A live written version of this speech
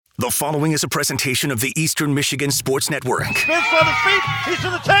The following is a presentation of the Eastern Michigan Sports Network. Spins on his feet. He's to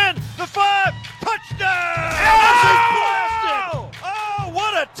the 10, the 5. Touchdown! Oh,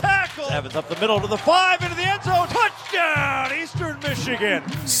 what a tackle! Evans up the middle to the 5, into the end zone. Touchdown, Eastern Michigan!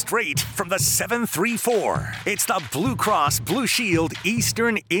 Straight from the 734. It's the Blue Cross Blue Shield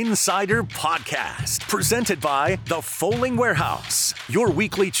Eastern Insider Podcast. Presented by The Fowling Warehouse. Your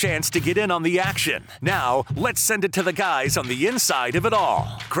weekly chance to get in on the action. Now, let's send it to the guys on the inside of it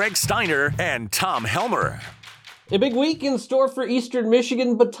all. Greg Steiner and Tom Helmer. A big week in store for Eastern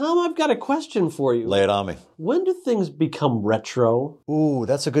Michigan, but Tom, I've got a question for you. Lay it on me. When do things become retro? Ooh,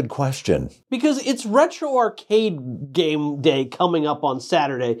 that's a good question. Because it's retro arcade game day coming up on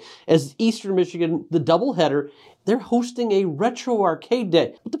Saturday as Eastern Michigan, the doubleheader, they're hosting a retro arcade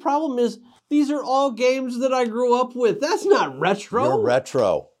day. But the problem is, these are all games that I grew up with. That's not retro. You're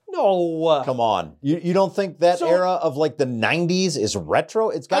retro. No. Come on. You don't think that era of like the 90s is retro?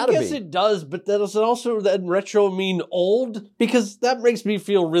 It's got to be. I guess it does, but does it also then retro mean old? Because that makes me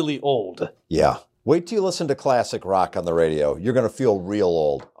feel really old. Yeah. Wait till you listen to classic rock on the radio. You're going to feel real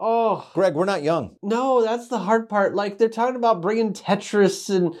old. Oh. Greg, we're not young. No, that's the hard part. Like, they're talking about bringing Tetris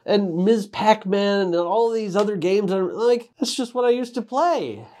and Ms. Pac-Man and all these other games. And like, that's just what I used to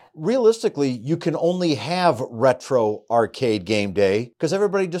play. Realistically, you can only have retro arcade game day because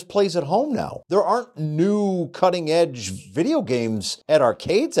everybody just plays at home now. There aren't new cutting-edge video games at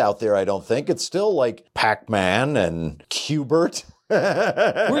arcades out there, I don't think. It's still like Pac-Man and Q*bert.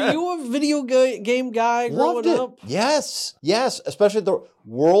 Were you a video game guy growing up? Yes, especially the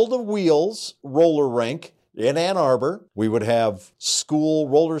World of Wheels roller rink. In Ann Arbor, we would have school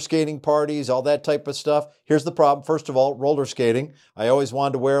roller skating parties, all that type of stuff. Here's the problem. First of all, roller skating. I always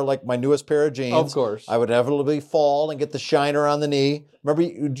wanted to wear like my newest pair of jeans. Of course. I would inevitably fall and get the shiner on the knee. Remember,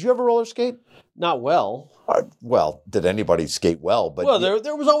 did you ever roller skate? Not well. Well, did anybody skate well? But well,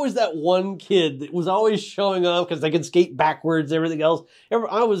 there was always that one kid that was always showing off because they could skate backwards, everything else.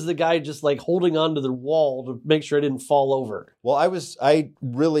 I was the guy just like holding onto the wall to make sure I didn't fall over. Well, I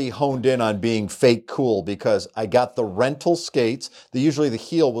really honed in on being fake cool because I got the rental skates. Usually the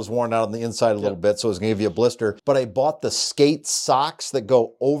heel was worn out on the inside a little bit, so it was going to give you a blister. But I bought the skate socks that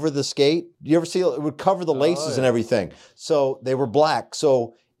go over the skate. You ever see it would cover the laces and everything. So they were black.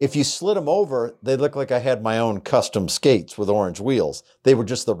 So if you slid them over, they looked like I had my own custom skates with orange wheels. They were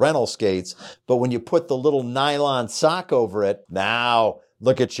just the rental skates. But when you put the little nylon sock over it, now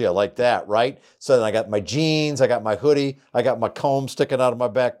look at you like that, right? So then I got my jeans, I got my hoodie, I got my comb sticking out of my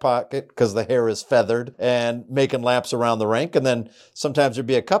back pocket because the hair is feathered and making laps around the rink. And then sometimes there'd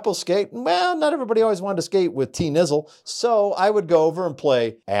be a couple skating. Well, not everybody always wanted to skate with T-Nizzle. So I would go over and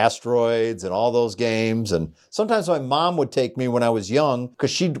play Asteroids and all those games. And sometimes my mom would take me when I was young because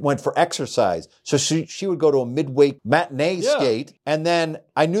she went for exercise. So she would go to a midweek matinee skate. And then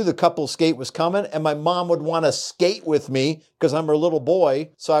I knew the couple skate was coming and my mom would want to skate with me because I'm her little boy.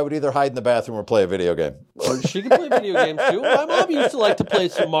 So I would either hide in the bathroom or play a video game. Or she could play video games too. My mom used to like to play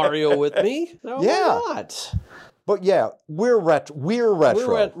some Mario with me. No, yeah. Why not? But yeah, we're retro. We're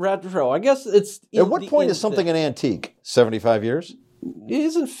retro. I guess it's... At what point is something an antique? 75 years?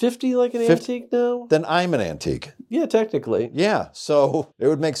 Isn't 50 like an antique now? Then I'm an antique. Yeah, technically. Yeah, so it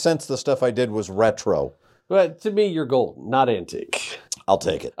would make sense the stuff I did was retro. But to me, you're gold, not antique. I'll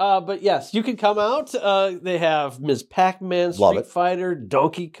take it. But yes, you can come out. They have Ms. Pac-Man, Street Fighter,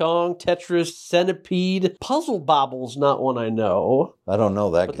 Donkey Kong, Tetris, Centipede. Puzzle Bobble's not one I know. I don't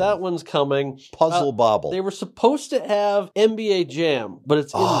know that But game. that one's coming. Puzzle Bobble. They were supposed to have NBA Jam, but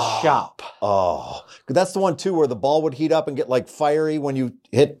it's in the shop. Oh, that's the one too where the ball would heat up and get like fiery when you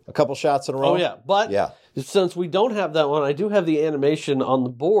hit a couple shots in a row. Oh yeah, but since we don't have that one, I do have the animation on the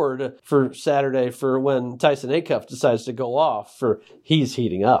board for Saturday for when Tyson Acuff decides to go off for he's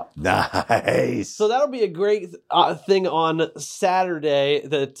heating up. Nice. So that'll be a great thing on Saturday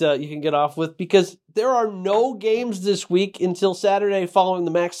that you can get off with because there are no games this week until Saturday following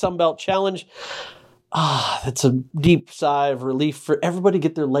the Max Sunbelt Challenge. That's a deep sigh of relief for everybody to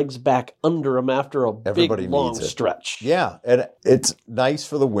get their legs back under them after a big, long stretch. Yeah, and it's nice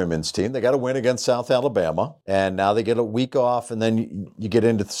for the women's team. They got a win against South Alabama, and now they get a week off, and then you get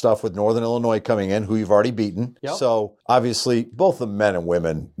into the stuff with Northern Illinois coming in, who you've already beaten. Yep. So, obviously, both the men and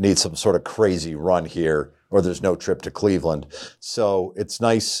women need some sort of crazy run here, or there's no trip to Cleveland. So it's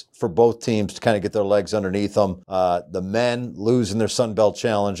nice for both teams to kind of get their legs underneath them. The men losing their Sun Belt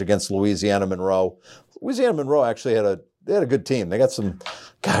Challenge against Louisiana Monroe. Louisiana Monroe actually had a They had a good team. They got some,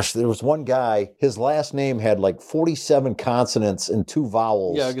 gosh, there was one guy, his last name had like 47 consonants and 2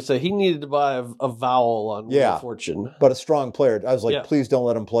 vowels. Yeah, I could say he needed to buy a vowel on Wheel of Fortune. But a strong player. I was like, please don't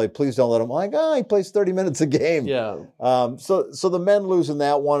let him play. Please don't let him. I'm like, he plays 30 minutes a game. Yeah. So the men losing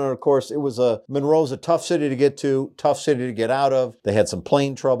that one. And of course, it was Monroe's a tough city to get to, tough city to get out of. They had some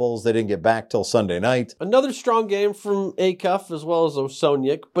plane troubles. They didn't get back till Sunday night. Another strong game from Acuff as well as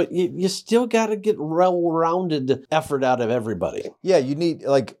Osoniec, but you still got to get well-rounded effort out of everybody. Yeah, you need,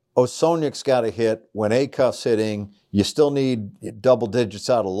 like, Osoniec's got to hit. When Acuff's hitting, you still need double digits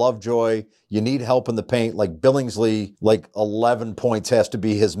out of Lovejoy. You need help in the paint. Like Billingsley, like 11 points has to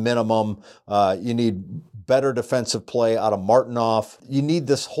be his minimum. You need better defensive play out of Martinoff. You need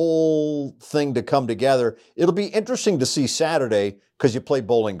this whole thing to come together. It'll be interesting to see Saturday because you play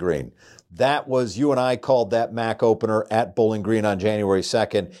Bowling Green. That was, you and I called that MAC opener at Bowling Green on January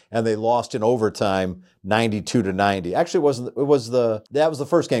 2nd, and they lost in overtime 92-90. Actually, that was the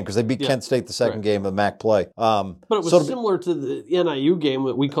first game because they beat Kent State the second game of MAC play. But it was similar to the NIU game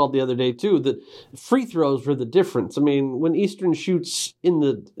that we called the other day, too. The free throws were the difference. I mean, when Eastern shoots in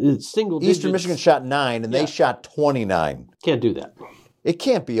the single digits. Eastern Michigan shot 9, and they shot 29. Can't do that. It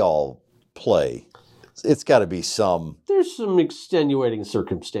can't be all play. It's got to be some. There's some extenuating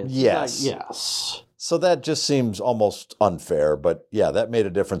circumstances. Yes. Yes. So that just seems almost unfair. But yeah, that made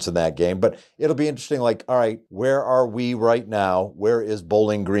a difference in that game. But it'll be interesting, like, all right, where are we right now? Where is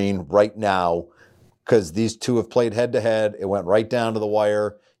Bowling Green right now? Because these two have played head-to-head. It went right down to the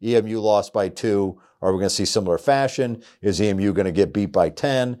wire. EMU lost by 2. Are we going to see similar fashion? Is EMU going to get beat by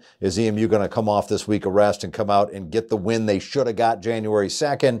 10? Is EMU going to come off this week of rest and come out and get the win they should have got January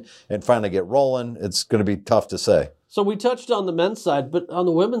 2nd and finally get rolling? It's going to be tough to say. So we touched on the men's side, but on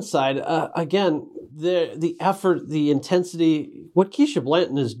the women's side, again, the effort, the intensity, what Keisha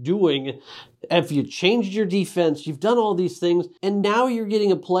Blanton is doing, if you changed your defense, you've done all these things, and now you're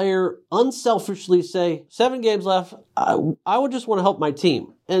getting a player unselfishly say, 7 games left, I would just want to help my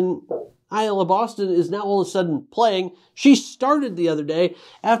team. And Isla Boston is now all of a sudden playing. She started the other day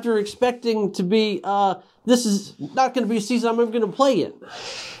after expecting to be, this is not going to be a season I'm ever going to play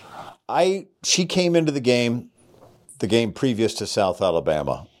in. She came into the game previous to South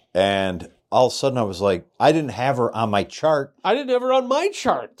Alabama, and all of a sudden I was like, I didn't have her on my chart. I didn't have her on my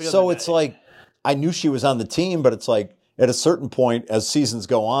chart. So it's like, I knew she was on the team, but it's like, at a certain point, as seasons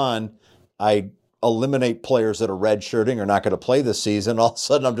go on, I eliminate players that are redshirting or not going to play this season. All of a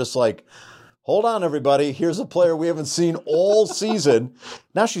sudden, I'm just like, hold on, everybody. Here's a player we haven't seen all season.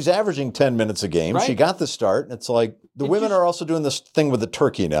 Now she's averaging 10 minutes a game. Right. She got the start. And it's like, the women are also doing this thing with the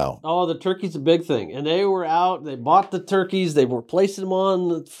turkey now. Oh, the turkey's a big thing. And they were out. They bought the turkeys. They were placing them on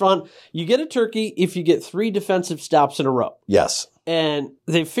the front. You get a turkey if you get 3 defensive stops in a row. Yes. And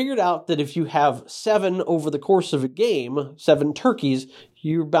they figured out that if you have 7 over the course of a game, 7 turkeys,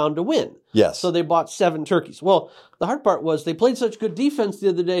 you're bound to win. Yes. So they bought 7 turkeys. Well, the hard part was they played such good defense the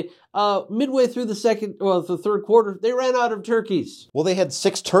other day. Midway through the third quarter, they ran out of turkeys. Well, they had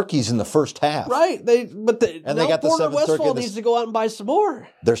 6 turkeys in the first half. Right. They got the 7th Westfall needs to go out and buy some more.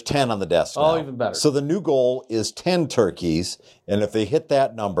 There's 10 on the desk now. Oh, even better. So the new goal is 10 turkeys, and if they hit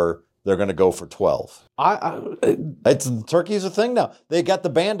that number, they're going to go for 12. Turkey's a thing now. They got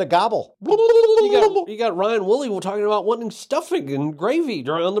the band to gobble. You got Ryan Woolley talking about wanting stuffing and gravy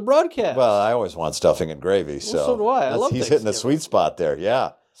on the broadcast. Well, I always want stuffing and gravy. So do I. He's hitting a sweet spot there,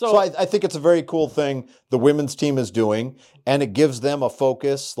 yeah. So I think it's a very cool thing the women's team is doing, and it gives them a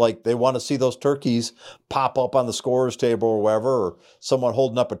focus. Like, they want to see those turkeys pop up on the scorer's table or wherever, or someone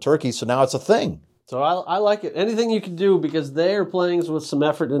holding up a turkey. So now it's a thing. So I like it. Anything you can do, because they are playing with some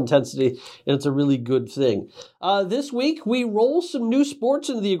effort and intensity, and it's a really good thing. This week, we roll some new sports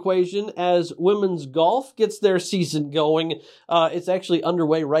into the equation as women's golf gets their season going. It's actually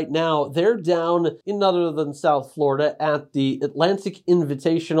underway right now. They're down in none other than South Florida at the Atlantic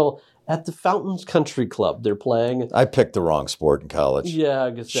Invitational at the Fountains Country Club. They're playing. I picked the wrong sport in college. Yeah,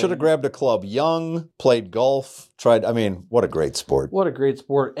 I guess. Should have grabbed a club young, played golf, what a great sport. What a great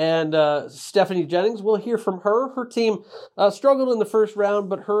sport. And Stephanie Jennings, we'll hear from her. Her team struggled in the first round,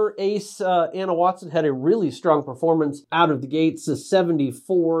 but her ace, Anna Watson, had a really strong performance out of the gates, a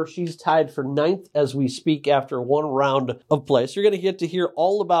 74. She's tied for 9th as we speak after 1 round of play. So you're going to get to hear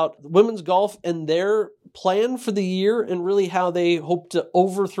all about women's golf and their plan for the year and really how they hope to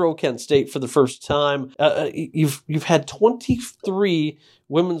overthrow Kent State for the first time. You've had 23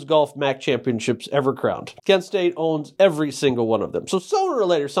 women's golf MAC championships ever crowned. Kent State owns every single one of them. So sooner or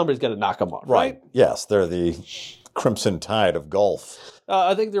later, somebody's going to knock them off, right? Yes, they're the Crimson Tide of golf.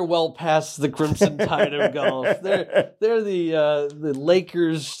 I think they're well past the Crimson Tide of golf. They're the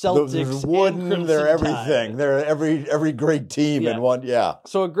Lakers, Celtics, they're wooden. And they're Crimson everything. Tide. They're every great team in one. Yeah.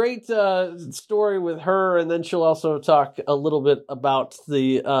 So a great story with her, and then she'll also talk a little bit about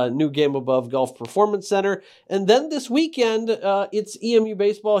the new Game Above Golf Performance Center. And then this weekend, it's EMU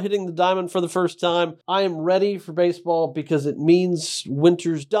baseball hitting the diamond for the first time. I am ready for baseball because it means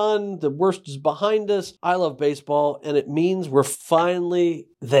winter's done. The worst is behind us. I love baseball, and it means we're finally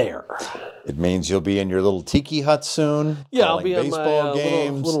there. It means you'll be in your little tiki hut soon. Yeah, I'll be baseball on my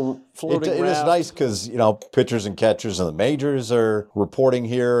games. little floating It is raft. nice because, pitchers and catchers in the majors are reporting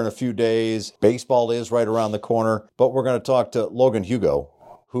here in a few days. Baseball is right around the corner. But we're going to talk to Logan Hugo,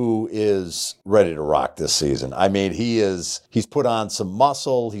 who is ready to rock this season. I mean, he's put on some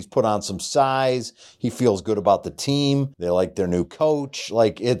muscle. He's put on some size. He feels good about the team. They like their new coach.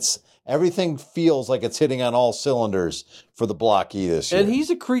 Everything feels like it's hitting on all cylinders for the Blocky this year. And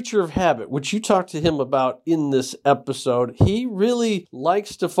he's a creature of habit, which you talked to him about in this episode. He really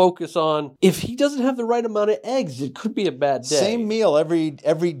likes to focus on, if he doesn't have the right amount of eggs, it could be a bad day. Same meal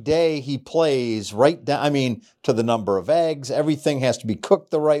every day he plays, right down, to the number of eggs. Everything has to be cooked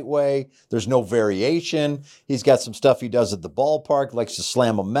the right way. There's no variation. He's got some stuff he does at the ballpark, likes to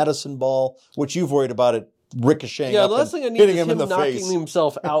slam a medicine ball, which you've worried about it ricocheting the up last and thing I need hitting is him in the knocking face.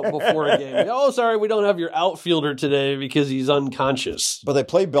 himself out before a game. Oh, sorry, we don't have your outfielder today because he's unconscious. But they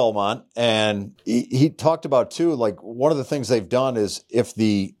play Belmont, and he talked about, too, one of the things they've done is if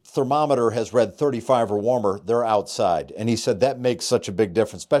the thermometer has read 35 or warmer, they're outside. And he said that makes such a big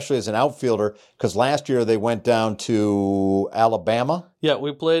difference, especially as an outfielder, because last year they went down to Alabama. Yeah,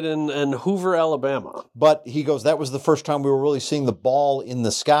 we played in Hoover, Alabama. But he goes, that was the first time we were really seeing the ball in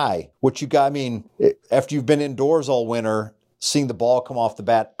the sky, which after you've been indoors all winter, seeing the ball come off the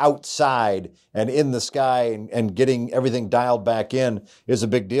bat outside and in the sky and getting everything dialed back in is a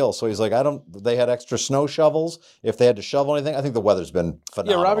big deal. So he's like, they had extra snow shovels. If they had to shovel anything, I think the weather's been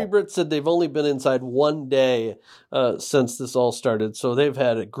phenomenal. Yeah, Robbie Britt said they've only been inside one day since this all started. So they've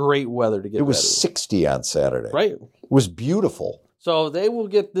had a great weather to get ready. It was 60 on Saturday. Right. It was beautiful. So they will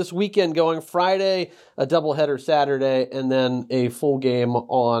get this weekend going. Friday, a doubleheader Saturday, and then a full game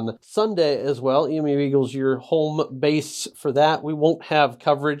on Sunday as well. EMU Eagles, your home base for that. We won't have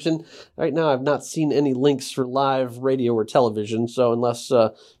coverage, and right now I've not seen any links for live radio or television, so unless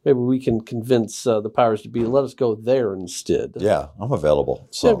maybe we can convince the powers to be, let us go there instead. Yeah, I'm available.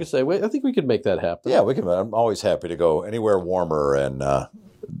 So. Yeah, I was going to say, I think we could make that happen. Yeah, we can. I'm always happy to go anywhere warmer and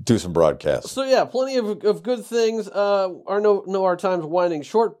do some broadcasts. So yeah, plenty of good things. Our time's winding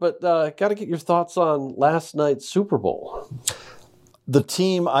short, but got to get your thoughts on last night's Super Bowl. The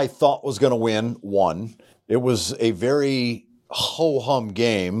team I thought was going to win won. It was a very ho-hum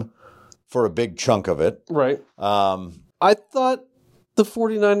game for a big chunk of it. Right. I thought the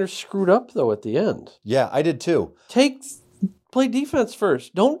 49ers screwed up, though, at the end. Yeah, I did too. Play defense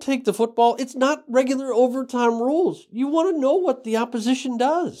first. Don't take the football. It's not regular overtime rules. You want to know what the opposition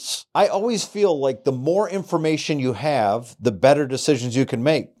does. I always feel like the more information you have, the better decisions you can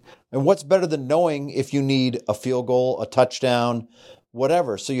make. And what's better than knowing if you need a field goal, a touchdown,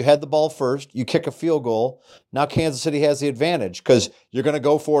 whatever. So you had the ball first, you kick a field goal. Now Kansas City has the advantage because you're going to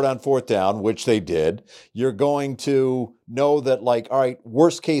go for it on fourth down, which they did. You're going to know that, all right,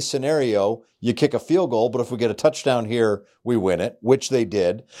 worst case scenario, you kick a field goal, but if we get a touchdown here, we win it, which they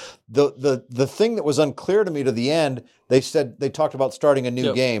did. The thing that was unclear to me to the end, they talked about starting a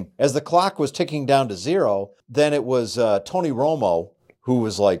new game. As the clock was ticking down to 0, then it was Tony Romo who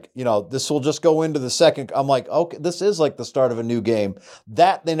was like, this will just go into the second. I'm like, okay, this is like the start of a new game.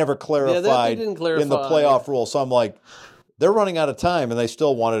 That they never clarified in the playoff rule. So I'm like, they're running out of time, and they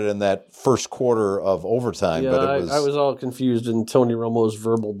still wanted it in that first quarter of overtime. Yeah, but I was all confused in Tony Romo's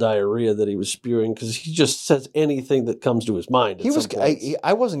verbal diarrhea that he was spewing because he just says anything that comes to his mind.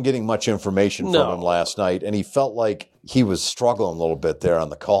 I wasn't getting much information from him last night, and he felt like he was struggling a little bit there on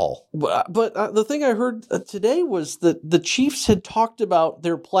the call. But the thing I heard today was that the Chiefs had talked about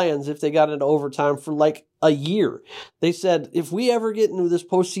their plans if they got into overtime for a year. They said, if we ever get into this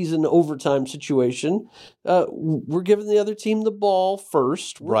postseason overtime situation, we're giving the other team the ball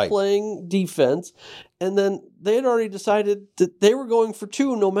first. We're playing defense. And then they had already decided that they were going for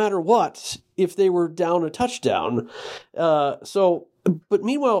 2 no matter what if they were down a touchdown. But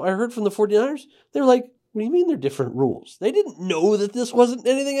meanwhile, I heard from the 49ers, they were like, what do you mean they're different rules? They didn't know that this wasn't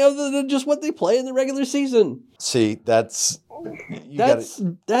anything other than just what they play in the regular season. See, that's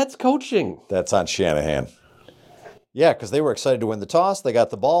coaching. That's on Shanahan. Yeah, because they were excited to win the toss. They got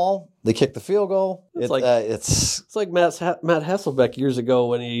the ball. They kicked the field goal. It's like Matt Hasselbeck years ago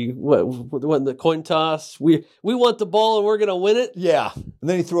when he won the coin toss. We want the ball and we're going to win it. Yeah, and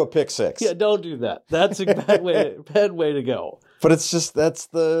then he threw a pick six. Yeah, don't do that. That's a bad way to go. But it's just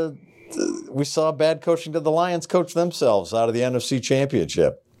we saw bad coaching to the Lions coach themselves out of the NFC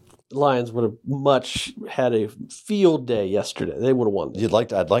Championship. Lions would have had a field day yesterday. They would have won.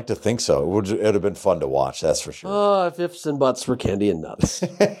 I'd like to think so. It would have been fun to watch. That's for sure. Oh, if ifs and buts were candy and nuts.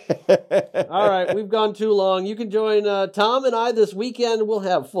 All right, we've gone too long. You can join Tom and I this weekend. We'll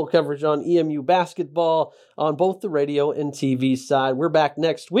have full coverage on EMU basketball on both the radio and TV side. We're back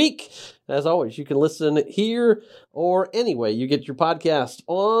next week. As always, you can listen here or anyway you get your podcast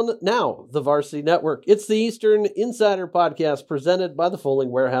on now, the Varsity Network. It's the Eastern Insider Podcast presented by the Folding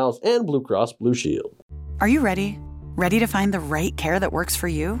Warehouse and Blue Cross Blue Shield. Are you ready? Ready to find the right care that works for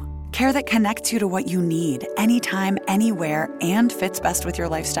you? Care that connects you to what you need anytime, anywhere, and fits best with your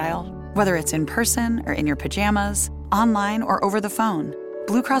lifestyle? Whether it's in person or in your pajamas, online or over the phone,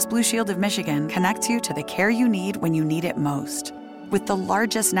 Blue Cross Blue Shield of Michigan connects you to the care you need when you need it most. With the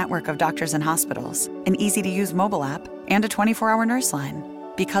largest network of doctors and hospitals, an easy-to-use mobile app, and a 24-hour nurse line.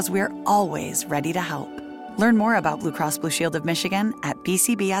 Because we're always ready to help. Learn more about Blue Cross Blue Shield of Michigan at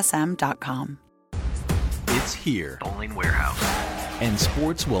bcbsm.com. It's here. Bowling Warehouse. And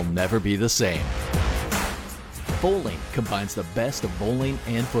sports will never be the same. Bowling combines the best of bowling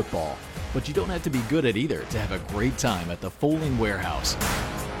and football. But you don't have to be good at either to have a great time at the Bowling Warehouse.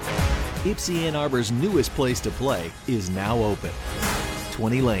 Ypsi Ann Arbor's newest place to play is now open.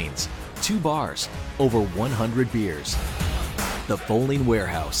 20 lanes, 2 bars, over 100 beers. The Bowling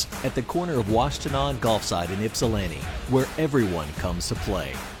Warehouse at the corner of Washtenaw and Gulfside in Ypsilanti, where everyone comes to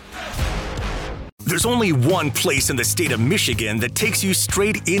play. There's only one place in the state of Michigan that takes you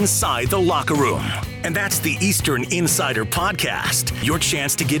straight inside the locker room. And that's the Eastern Insider Podcast. Your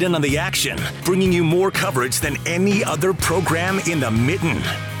chance to get in on the action, bringing you more coverage than any other program in the mitten.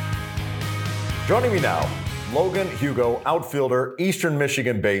 Joining me now, Logan Hugo, outfielder, Eastern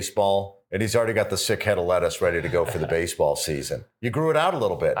Michigan baseball, and he's already got the sick head of lettuce ready to go for the baseball season. You grew it out a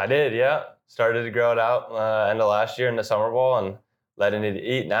little bit. I did, yeah. Started to grow it out end of last year in the summer ball and letting it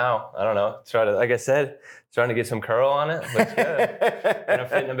eat now. I don't know. Like I said, trying to get some curl on it. Looks good. And I'm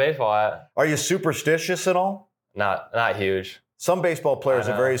fitting a baseball hat. Are you superstitious at all? Not huge. Some baseball players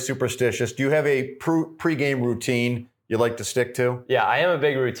are very superstitious. Do you have a pregame routine you like to stick to? Yeah, I am a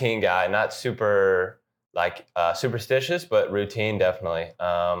big routine guy. Not super superstitious, but routine definitely.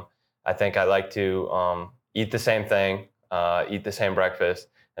 I think I like to eat the same thing, eat the same breakfast,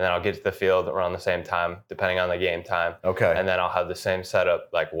 and then I'll get to the field around the same time, depending on the game time. Okay. And then I'll have the same setup,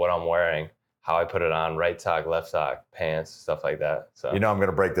 like what I'm wearing, how I put it on, right sock, left sock, pants, stuff like that. So I'm going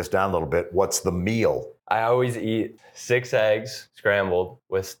to break this down a little bit. What's the meal? I always eat 6 eggs scrambled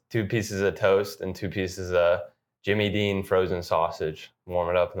with 2 pieces of toast and 2 pieces of Jimmy Dean frozen sausage. Warm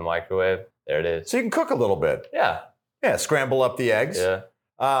it up in the microwave. There it is. So you can cook a little bit. Yeah. Yeah, scramble up the eggs.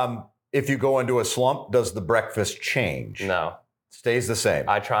 Yeah. If you go into a slump, does the breakfast change? No. Stays the same.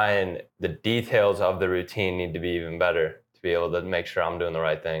 I try and the details of the routine need to be even better to be able to make sure I'm doing the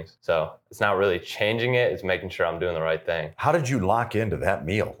right things. So it's not really changing it. It's making sure I'm doing the right thing. How did you lock into that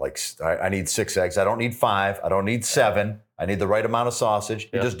meal? Like, I need 6 eggs. I don't need 5. I don't need 7. I need the right amount of sausage.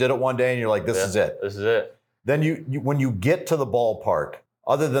 You just did it one day and you're like, this is it. This is it. Then you when you get to the ballpark,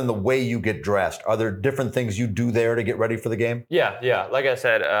 other than the way you get dressed, are there different things you do there to get ready for the game? Yeah. Like I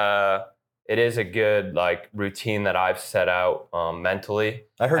said, it is a good routine that I've set out mentally.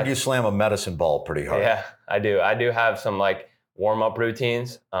 I heard you slam a medicine ball pretty hard. Yeah, I do. I do have some warm-up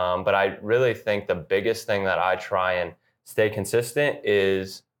routines, but I really think the biggest thing that I try and stay consistent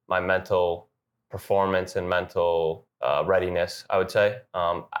is my mental performance and mental readiness, I would say.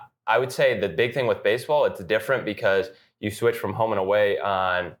 I would say the big thing with baseball, it's different because you switch from home and away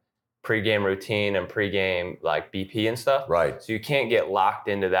on pregame routine and pregame BP and stuff. Right. So you can't get locked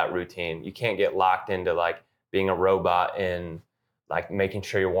into that routine. You can't get locked into being a robot in making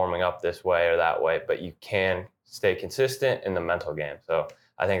sure you're warming up this way or that way, but you can stay consistent in the mental game. So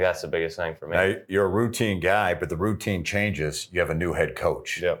I think that's the biggest thing for me. Now, you're a routine guy, but the routine changes. You have a new head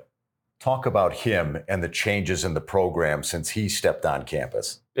coach. Yep. Talk about him and the changes in the program since he stepped on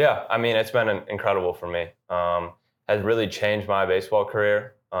campus. Yeah, I mean, it's been incredible for me. Has really changed my baseball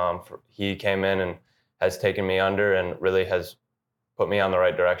career. He came in and has taken me under and really has put me on the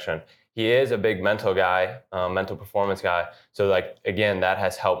right direction. He is a big mental guy, mental performance guy. So again, that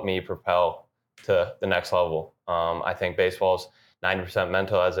has helped me propel to the next level. I think baseball's 90%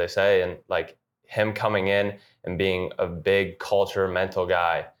 mental, as they say, and him coming in and being a big culture mental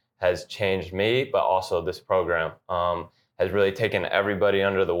guy has changed me, but also this program has really taken everybody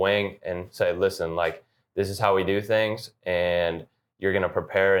under the wing and said, listen, like, this is how we do things, and you're going to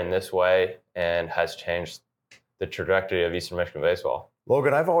prepare in this way, and has changed the trajectory of Eastern Michigan baseball.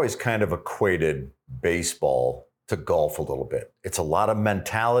 Logan, I've always kind of equated baseball to golf a little bit. It's a lot of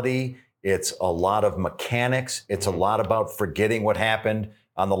mentality. It's a lot of mechanics. It's a lot about forgetting what happened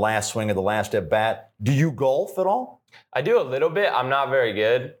on the last swing of the last at bat. Do you golf at all? I do a little bit. I'm not very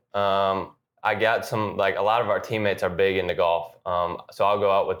good. I got some, like, a lot of our teammates are big into golf. So I'll go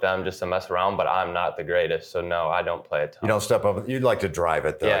out with them just to mess around, but I'm not the greatest. So no, I don't play a ton. You don't step up. You'd like to drive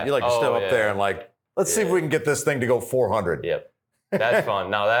it, though. Yeah. You like to step up there and, like, let's see if we can get this thing to go 400. Yep. That's fun.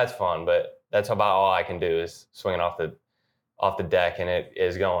 No, that's fun. But that's about all I can do is swinging off the deck, and it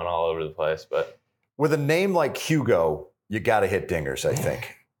is going all over the place. But with a name like Hugo, you got to hit dingers, I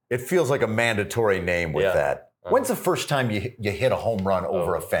think. It feels like a mandatory name with that. When's the first time you hit a home run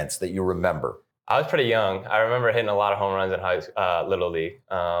over a fence that you remember? I was pretty young. I remember hitting a lot of home runs in Little League.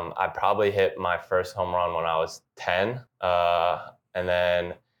 I probably hit my first home run when I was 10. And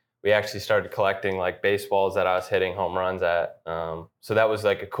then we actually started collecting, like, baseballs that I was hitting home runs at. So that was,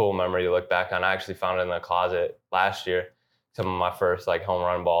 like, a cool memory to look back on. I actually found it in the closet last year, some of my first, like, home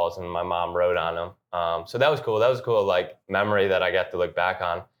run balls, and my mom wrote on them. So that was cool. That was a cool, like, memory that I got to look back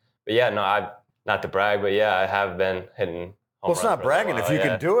on. But yeah, no, not to brag, but yeah, I have been hitting home runs. Well, it's not bragging if you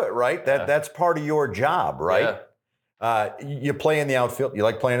can do it, right? That's part of your job, right? Yeah. You play in the outfield. You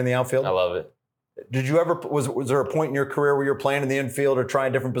like playing in the outfield? I love it. Did you ever, was there a point in your career where you're playing in the infield or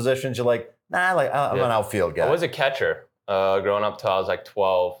trying different positions? You're like, nah, I'm an outfield guy. I was a catcher growing up till I was like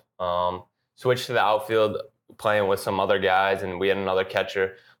 12. Switched to the outfield playing with some other guys, and we had another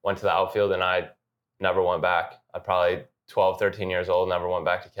catcher, went to the outfield, and I never went back. I probably 12, 13 years old, never went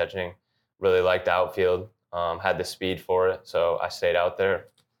back to catching. Really liked the outfield, had the speed for it, so I stayed out there.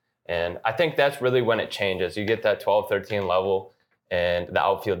 And I think that's really when it changes. You get that 12, 13 level, and the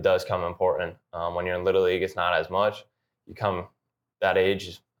outfield does come important. When you're in Little League, it's not as much. You come that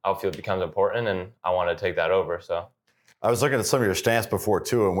age, outfield becomes important, and I want to take that over. So I was looking at some of your stats before,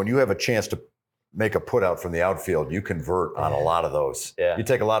 too, and when you have a chance to make a put out from the outfield, you convert on a lot of those. Yeah. You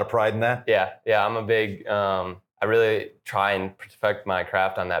take a lot of pride in that? Yeah, I'm a big I really try and perfect my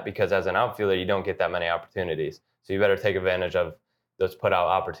craft on that, because as an outfielder, you don't get that many opportunities. So you better take advantage of those put out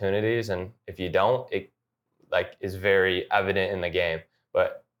opportunities. And if you don't, it, like, is very evident in the game.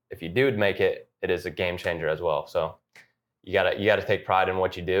 But if you do make it, it is a game changer as well. So you gotta take pride in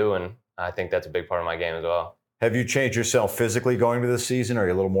what you do, and I think that's a big part of my game as well. Have you changed yourself physically going to this season? Are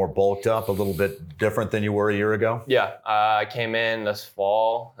you a little more bulked up, a little bit different than you were a year ago? Yeah, I came in this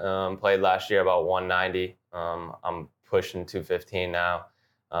fall, played last year about 190. I'm pushing 215 now.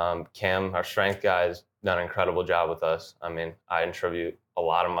 Cam, our strength guy, has done an incredible job with us. I mean, I attribute a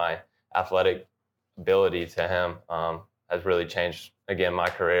lot of my athletic ability to him. Has really changed, again, my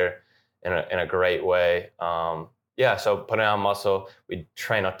career in a great way. So putting on muscle, we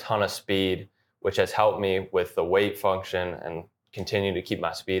train a ton of speed, which has helped me with the weight function, and continue to keep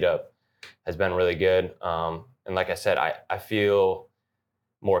my speed up has been really good. And like I said, I feel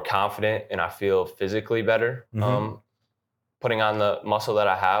more confident, and I feel physically better putting on the muscle that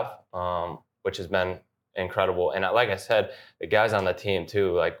I have, which has been incredible. And like I said, the guys on the team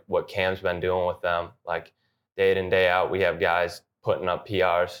too, like what Cam's been doing with them, like day in, day out, we have guys putting up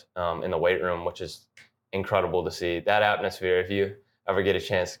PRs in the weight room, which is incredible to see. That atmosphere, if you ever get a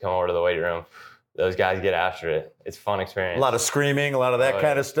chance to come over to the weight room, those guys get after it. It's a fun experience. A lot of screaming, a lot of that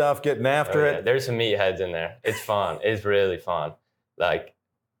kind of stuff, getting after it. There's some meatheads in there. It's fun. It's really fun. Like,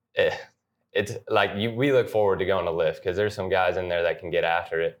 it's like we look forward to going to lift, because there's some guys in there that can get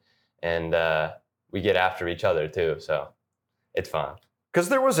after it, and we get after each other too. So it's fun. Because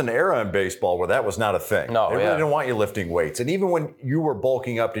there was an era in baseball where that was not a thing. No, they really didn't want you lifting weights. And even when you were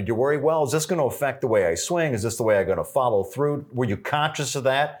bulking up, did you worry, well, is this going to affect the way I swing? Is this the way I'm going to follow through? Were you conscious of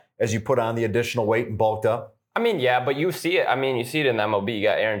that as you put on the additional weight and bulked up? I mean, yeah, but you see it. I mean, you see it in the MLB. You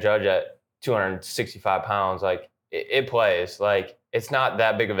got Aaron Judge at 265 pounds. Like, it plays. Like, it's not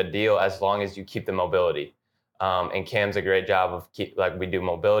that big of a deal as long as you keep the mobility. And Cam's a great job of we do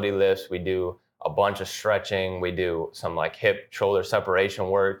mobility lifts, we do a bunch of stretching, we do some like hip shoulder separation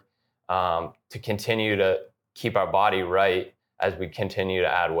work to continue to keep our body right as we continue to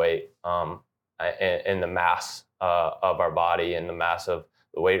add weight in the mass of our body and the mass of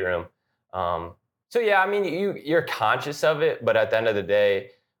the weight room. So yeah, I mean, you're conscious of it, but at the end of the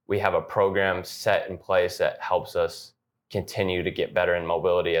day, we have a program set in place that helps us continue to get better in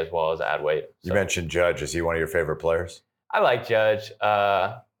mobility as well as add weight. So, you mentioned Judge. Is he one of your favorite players? I like Judge.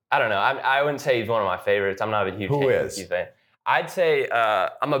 I don't know. I wouldn't say he's one of my favorites. I'm not a huge Yankee fan. I'd say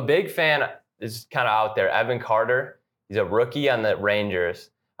I'm a big fan. It's kind of out there. Evan Carter. He's a rookie on the Rangers.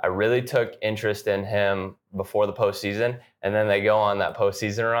 I really took interest in him before the postseason, and then they go on that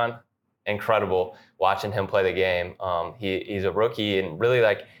postseason run. Incredible watching him play the game. He's a rookie, and really,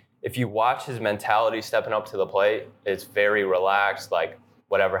 like, if you watch his mentality stepping up to the plate, it's very relaxed. Like,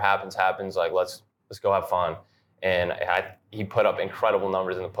 whatever happens, happens. Like, let's go have fun. And he put up incredible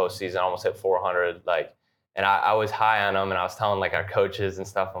numbers in the postseason. Almost hit 400. Like, and I was high on him, and I was telling like our coaches and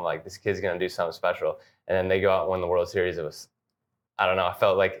stuff, I'm like, this kid's gonna do something special. And then they go out and win the World Series. It was, I don't know. I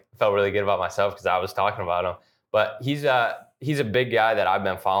felt really good about myself because I was talking about him. But he's a big guy that I've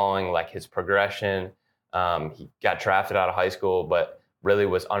been following, like his progression. He got drafted out of high school, but really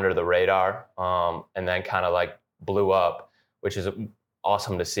was under the radar, and then kind of like blew up, which is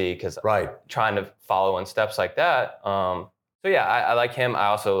awesome to see because trying to follow in steps like that. So yeah, I like him. I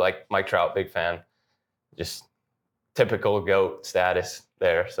also like Mike Trout, big fan. Just typical GOAT status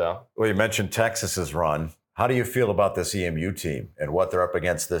there. So, well, you mentioned Texas's run. How do you feel about this EMU team and what they're up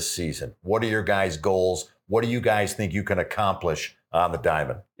against this season? What are your guys' goals? What do you guys think you can accomplish on the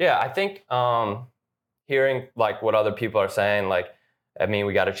diamond? Yeah, I think hearing like what other people are saying, like, I mean,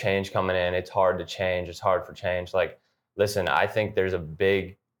 we got a change coming in. It's hard to change. It's hard for change. Like, listen, I think there's a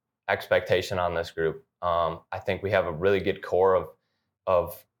big expectation on this group. I think we have a really good core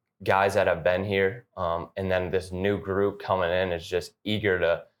of guys that have been here. And then this new group coming in is just eager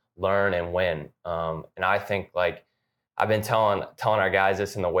to learn and win. And I think, like, I've been telling our guys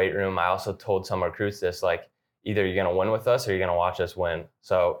this in the weight room. I also told some recruits this, like, either you're going to win with us or you're going to watch us win.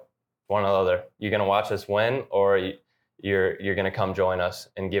 So one or the other, you're going to watch us win or you're going to come join us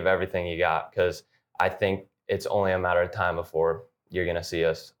and give everything you got. Because I think it's only a matter of time before you're going to see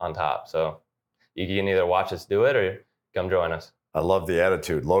us on top. So you can either watch us do it or come join us. I love the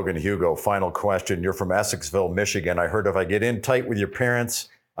attitude. Logan Hugo, final question. You're from Essexville, Michigan. I heard if I get in tight with your parents,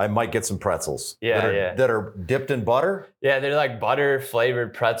 I might get some pretzels. That are dipped in butter? Yeah, they're like butter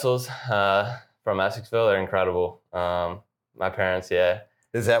flavored pretzels from Essexville. They're incredible. My parents, yeah.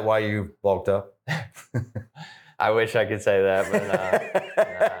 Is that why you bulked up? I wish I could say that,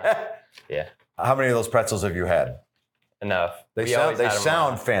 but yeah. How many of those pretzels have you had? Enough. They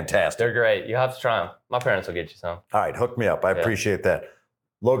sound fantastic. They're great. You have to try them. My parents will get you some. All right, hook me up. I appreciate that.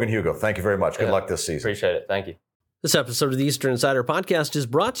 Logan Hugo, thank you very much. Good luck this season. Appreciate it. Thank you. This episode of the Eastern Insider Podcast is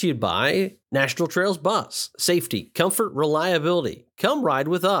brought to you by National Trails Bus. Safety, comfort, reliability. Come ride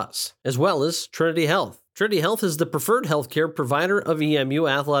with us. As well as Trinity Health. Trinity Health is the preferred healthcare provider of EMU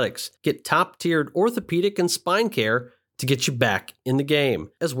athletics. Get top-tiered orthopedic and spine care to get you back in the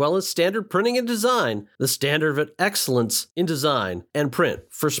game, as well as standard printing and design, the standard of excellence in design and print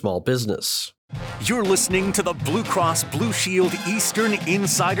for small business. You're listening to the Blue Cross Blue Shield Eastern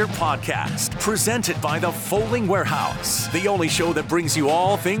Insider Podcast, presented by the Folding Warehouse, the only show that brings you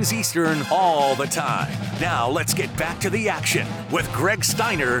all things Eastern all the time. Now let's get back to the action with Greg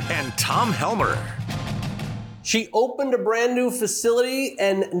Steiner and Tom Helmer. She opened a brand new facility,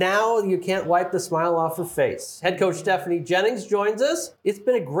 and now you can't wipe the smile off her face. Head coach Stephanie Jennings joins us. It's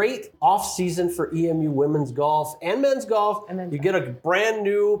been a great offseason for EMU women's golf and men's golf. You get a brand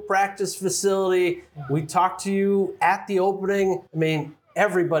new practice facility. We talked to you at the opening. I mean,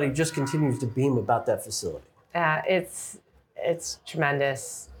 everybody just continues to beam about that facility. It's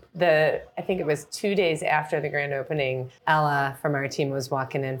tremendous. I think it was 2 days after the grand opening, Ella from our team was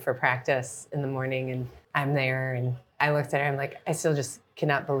walking in for practice in the morning, and I'm there, and I looked at her, I'm like, I still just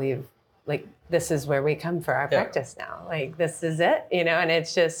cannot believe, like, this is where we come for our practice now. Like, this is it, and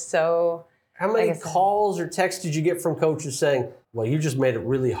it's just so. How many calls or texts did you get from coaches saying, well, you just made it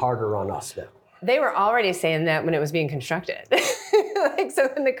really harder on us now? They were already saying that when it was being constructed. So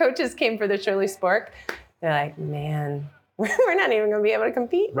when the coaches came for the Shirley Spork, they're like, man, we're not even going to be able to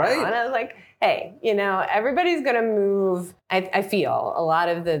compete now. And I was like, hey, everybody's going to move. I feel a lot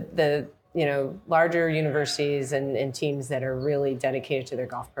of the larger universities and teams that are really dedicated to their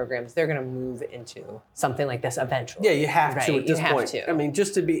golf programs, they're going to move into something like this eventually. Yeah, you have to at this point. I mean,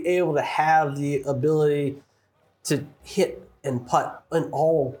 just to be able to have the ability to hit and putt in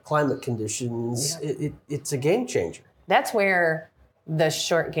all climate conditions, it's a game changer. That's where the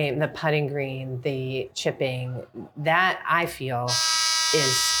short game, the putting green, the chipping, that I feel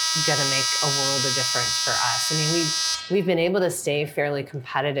is going to make a world of difference for us. I mean, we've been able to stay fairly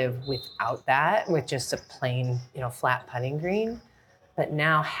competitive without that, with just a plain, flat putting green. But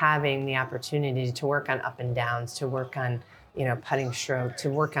now having the opportunity to work on up and downs, to work on, putting stroke, to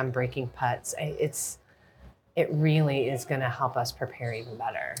work on breaking putts, it really is going to help us prepare even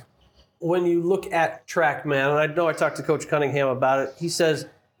better. When you look at TrackMan, and I know I talked to Coach Cunningham about it, he says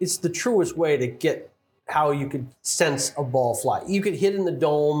it's the truest way to get how you could sense a ball fly. You could hit in the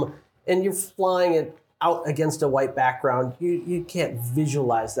dome and you're flying it out against a white background. You can't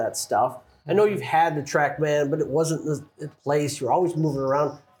visualize that stuff. I know you've had the TrackMan, but it wasn't the place. You're always moving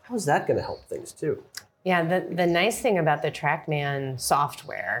around. How is that going to help things too? Yeah, the nice thing about the TrackMan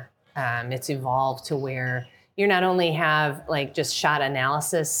software, it's evolved to where you not only have like just shot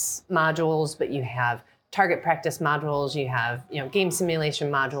analysis modules, but you have target practice modules, you have game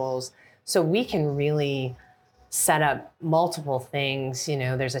simulation modules. So we can really set up multiple things.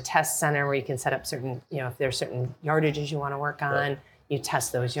 There's a test center where you can set up certain, if there's certain yardages you want to work on, right. You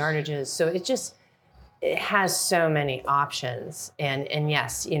test those yardages. So it has so many options. And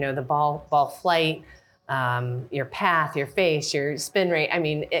yes, the ball flight, your path, your face, your spin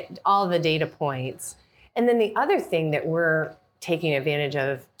rate, all the data points. And then the other thing that we're taking advantage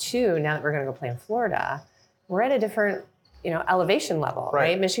of too, now that we're going to go play in Florida, we're at a different, elevation level,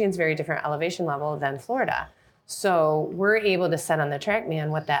 right? Michigan's very different elevation level than Florida. So we're able to set on the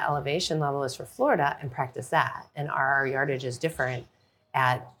TrackMan what that elevation level is for Florida and practice that. And our yardage is different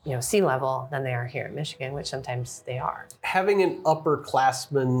at sea level than they are here in Michigan, which sometimes they are. Having an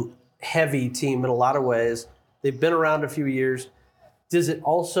upperclassman heavy team in a lot of ways, they've been around a few years. Does it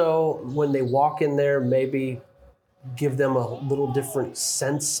also, when they walk in there, maybe give them a little different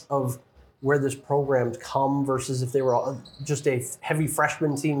sense of where this program's come versus if they were just a heavy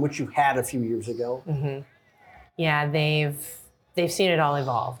freshman team, which you had a few years ago? Mm-hmm. Yeah, they've seen it all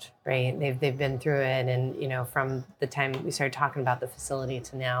evolved, right? They've been through it, and from the time we started talking about the facility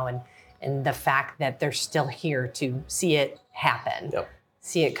to now, and the fact that they're still here to see it happen,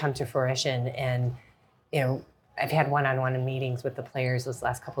 see it come to fruition, and I've had one-on-one meetings with the players those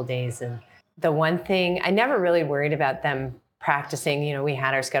last couple of days, and the one thing I never really worried about them practicing. We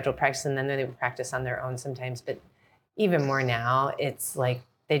had our scheduled practice, and then they would practice on their own sometimes, but even more now, it's like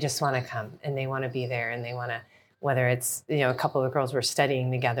they just want to come and they want to be there, and they want to. Whether it's, a couple of girls were studying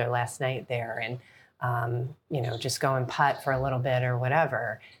together last night there and, just go and putt for a little bit or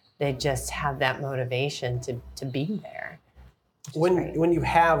whatever. They just have that motivation to be there. When you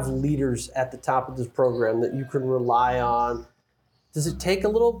have leaders at the top of this program that you can rely on, does it take a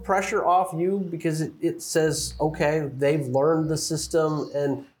little pressure off you because it says, okay, they've learned the system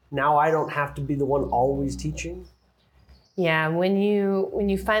and now I don't have to be the one always teaching? Yeah, when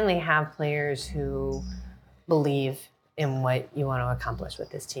you finally have players who believe in what you want to accomplish with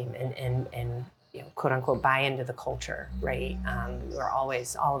this team and quote unquote buy into the culture, right? All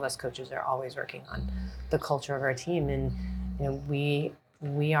of us coaches are always working on the culture of our team, and we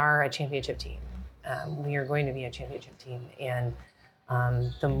are a championship team. We are going to be a championship team, and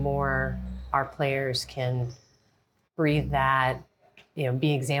the more our players can breathe that,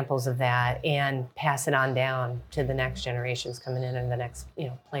 be examples of that, and pass it on down to the next generations coming in and the next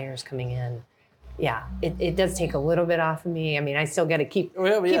players coming in. Yeah, it does take a little bit off of me. I still got to keep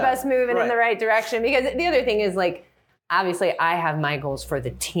us moving in the right direction, because the other thing is, like, obviously I have my goals for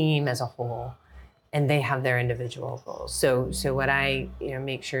the team as a whole, and they have their individual goals. So what I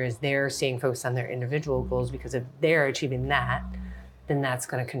make sure is they're staying focused on their individual goals, because if they're achieving that, then that's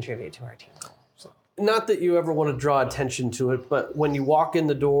going to contribute to our team goal. So. Not that you ever want to draw attention to it, but when you walk in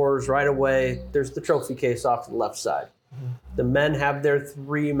the doors right away, there's the trophy case off to the left side. The men have their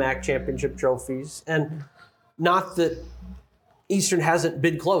 3 MAC championship trophies, and not that Eastern hasn't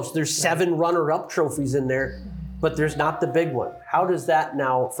been close. There's 7 runner-up trophies in there, but there's not the big one. How does that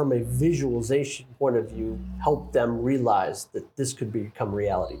now, from a visualization point of view, help them realize that this could become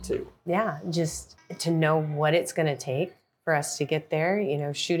reality too? Yeah, just to know what it's going to take for us to get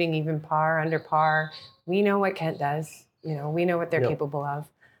there. Shooting even par, under par. We know what Kent does. We know what they're capable of.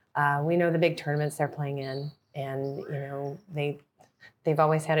 We know the big tournaments they're playing in. And, they've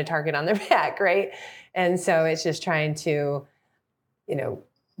always had a target on their back, right? And so it's just trying to,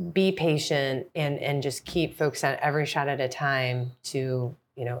 be patient and just keep focused on every shot at a time to,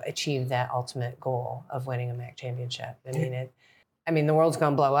 achieve that ultimate goal of winning a MAC championship. The world's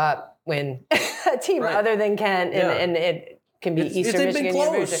going to blow up when a team other than Kent and it can be Eastern Michigan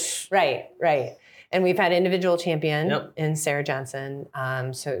University. Right. And we've had individual champion in Sarah Johnson.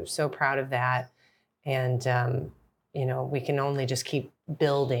 So proud of that. And, we can only just keep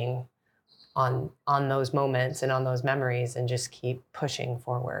building on those moments and on those memories and just keep pushing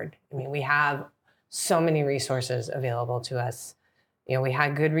forward. We have so many resources available to us. We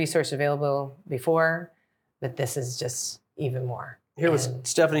had good resources available before, but this is just even more. Here was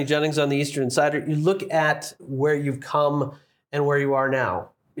Stephanie Jennings on the Eastern Insider. You look at where you've come and where you are now.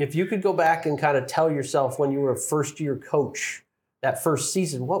 If you could go back and kind of tell yourself when you were a first-year coach, that first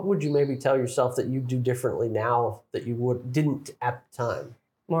season, what would you maybe tell yourself that you do differently now that you didn't at the time?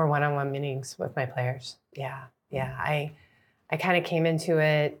 More one-on-one meetings with my players. Yeah. I kind of came into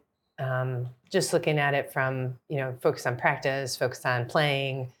it just looking at it from, focus on practice, focus on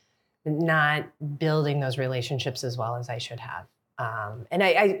playing, not building those relationships as well as I should have. And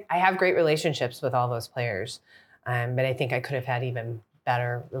I have great relationships with all those players, but I think I could have had even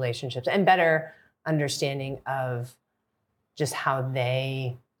better relationships and better understanding of just how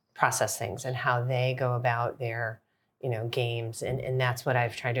they process things and how they go about their, games. And that's what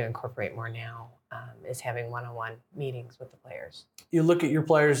I've tried to incorporate more now, is having one-on-one meetings with the players. You look at your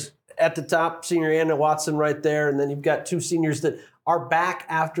players at the top, senior Anna Watson right there, and then you've got two seniors that are back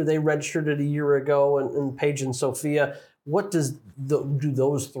after they redshirted a year ago, and Paige and Sophia. What do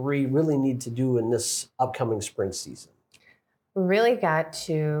those three really need to do in this upcoming spring season? We really got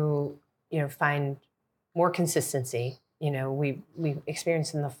to, find more consistency. We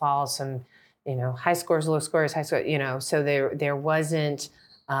experienced in the fall some, high scores, low scores, high scores, so there wasn't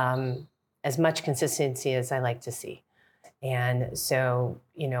as much consistency as I like to see. And so,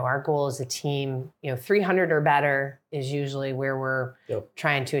 our goal as a team, 300 or better is usually where we're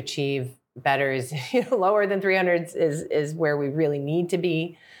trying to achieve. Better is lower than 300 is where we really need to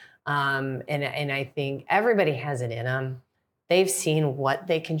be. And I think everybody has it in them. They've seen what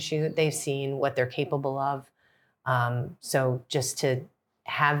they can shoot. They've seen what they're capable of. So just to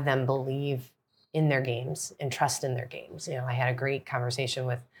have them believe in their games and trust in their games. I had a great conversation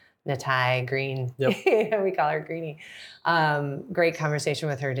with Natai Green. Yep. We call her Greenie. Great conversation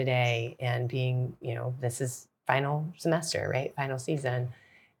with her today, and being, this is final semester, right? Final season.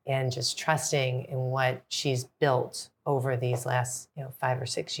 And just trusting in what she's built over these last, 5 or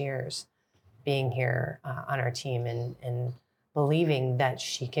 6 years being here on our team, and believing that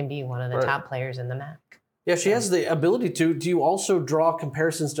she can be one of the top players in the MAC. Yeah, she has the ability to. Do you also draw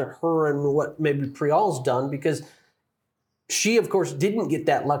comparisons to her and what maybe Prial's done? Because she, of course, didn't get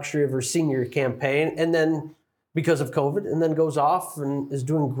that luxury of her senior campaign, and then because of COVID, and then goes off and is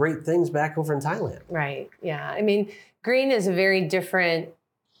doing great things back over in Thailand. Right, yeah. I mean, Green is a very different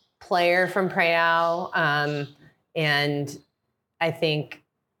player from Prial, and I think,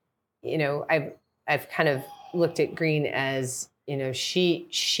 I've kind of looked at Green as,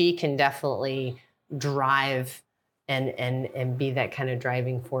 she can definitely drive and be that kind of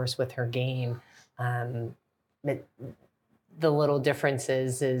driving force with her game. But the little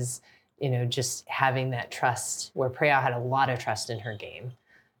differences is, just having that trust, where Prial had a lot of trust in her game,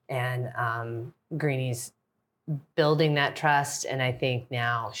 and Greenie's building that trust. And I think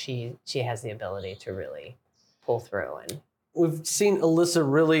now she has the ability to really pull through. And we've seen Alyssa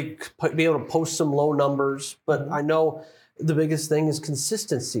really be able to post some low numbers, but I know the biggest thing is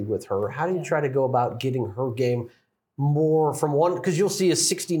consistency with her. How do you try to go about getting her game more from one? Because you'll see a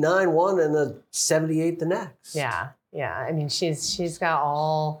 69 one and a 78 the next. Yeah. I mean, she's got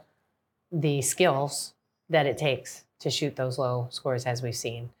all the skills that it takes to shoot those low scores, as we've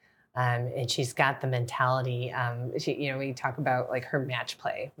seen. And she's got the mentality. We talk about like her match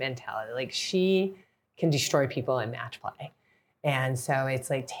play mentality. Like, she can destroy people in match play. And so it's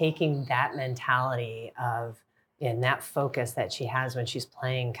like taking that mentality of, and that focus that she has when she's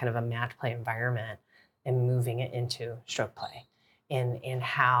playing kind of a match play environment, and moving it into stroke play. And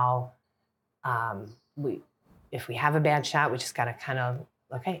how if we have a bad shot, we just got to kind of,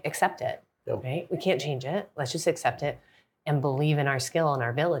 accept it, right? We can't change it. Let's just accept it and believe in our skill and our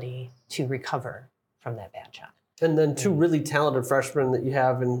ability to recover from that bad shot. And then two really talented freshmen that you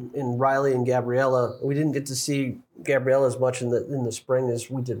have in Riley and Gabriella. We didn't get to see Gabriella as much in the spring as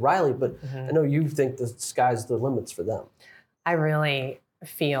we did Riley, but I know you think the sky's the limits for them. I really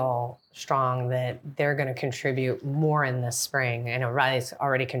feel strong that they're going to contribute more in this spring. I know Riley's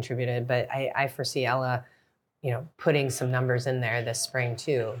already contributed, but I foresee Ella, putting some numbers in there this spring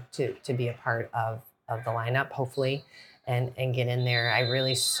too, to be a part of the lineup, hopefully, and get in there. I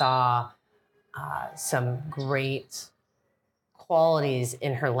really saw some great qualities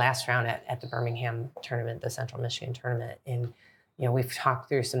in her last round at the Birmingham tournament, the Central Michigan tournament. And, we've talked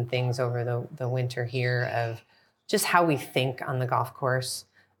through some things over the winter here of just how we think on the golf course.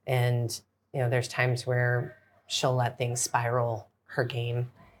 And, there's times where she'll let things spiral her game,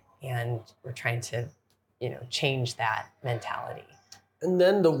 and we're trying to, change that mentality. And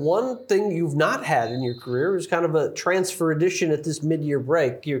then the one thing you've not had in your career is kind of a transfer addition at this mid-year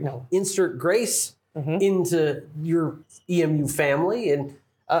break. You insert Grace into your EMU family, and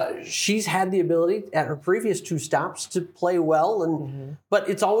she's had the ability at her previous 2 stops to play well, and but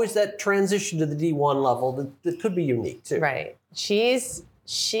it's always that transition to the D1 level that could be unique too. Right. She's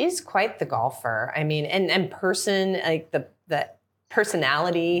quite the golfer. I mean, and person, like the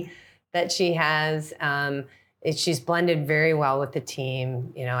personality that she has, she's blended very well with the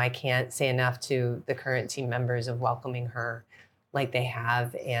team. You know, I can't say enough to the current team members of welcoming her like they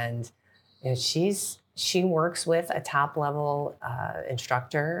have. And you know, she works with a top level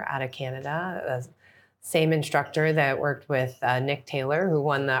instructor out of Canada, same instructor that worked with Nick Taylor, who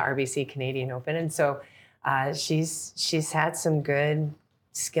won the RBC Canadian Open. And so she's had some good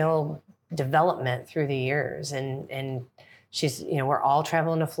skill development through the years. And she's, you know, we're all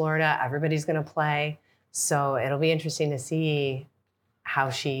traveling to Florida. Everybody's going to play. So it'll be interesting to see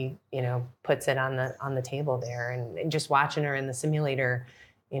how she, you know, puts it on the table there. And just watching her in the simulator,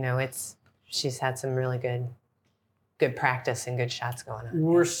 you know, she's had some really good practice and good shots going on.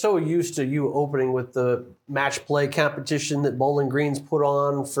 We're so used to you opening with the match play competition that Bowling Green's put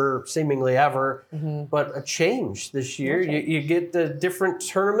on for seemingly ever, but a change this year. Okay. You get the different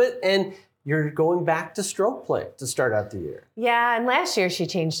tournament, and you're going back to stroke play to start out the year. Yeah, and last year she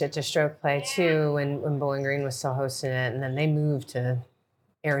changed it to stroke play too when Bowling Green was still hosting it, and then they moved to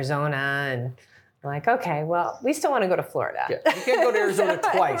Arizona, and I'm like, okay, well, we still want to go to Florida. Yeah. You can't go to Arizona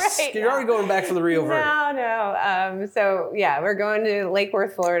twice. Right, you're already going back for the Rio Verde. No. So, yeah, we're going to Lake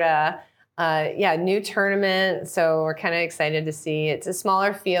Worth, Florida. New tournament. So we're kind of excited to see. It's a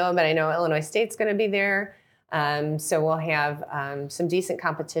smaller field, but I know Illinois State's going to be there. So we'll have some decent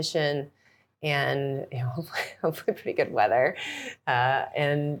competition and, you know, hopefully pretty good weather.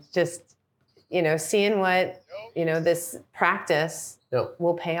 And just, you know, seeing what, you know, this practice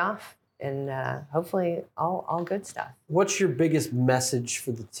will pay off. And hopefully all good stuff. What's your biggest message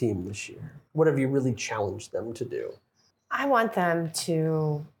for the team this year? What have you really challenged them to do? I want them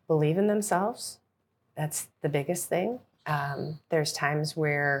to believe in themselves. That's the biggest thing. There's times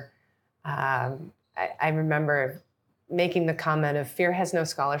where I remember making the comment of fear has no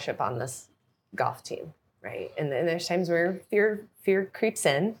scholarship on this golf team, right? And there's times where fear creeps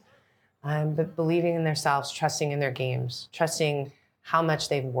in, but believing in themselves, trusting in their games, trusting how much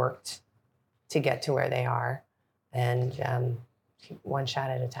they've worked to get to where they are, and one shot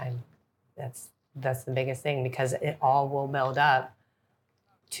at a time. That's the biggest thing, because it all will build up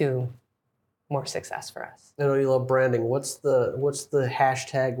to more success for us. I know you love branding. What's the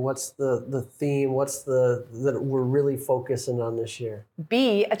hashtag? What's the theme? What's that we're really focusing on this year?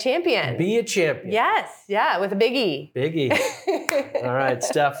 Be a champion. Be a champion. Yes, yeah, with a big E. Big E. All right,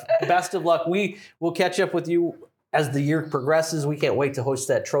 Steph. Best of luck. We will catch up with you as the year progresses. We can't wait to host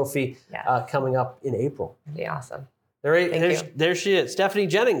that trophy coming up in April. It'd be awesome. There she is, Stephanie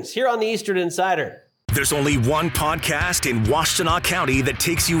Jennings, here on the Eastern Insider. There's only one podcast in Washtenaw County that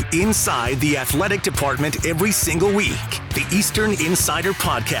takes you inside the athletic department every single week. The Eastern Insider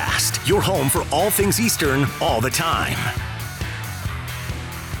Podcast, your home for all things Eastern all the time.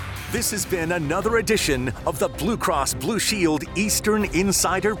 This has been another edition of the Blue Cross Blue Shield Eastern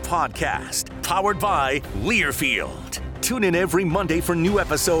Insider Podcast, powered by Learfield. Tune in every Monday for new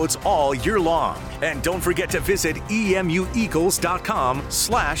episodes all year long. And don't forget to visit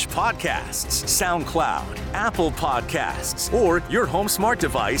emueagles.com/podcasts, SoundCloud, Apple Podcasts, or your home smart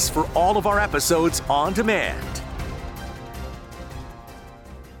device for all of our episodes on demand.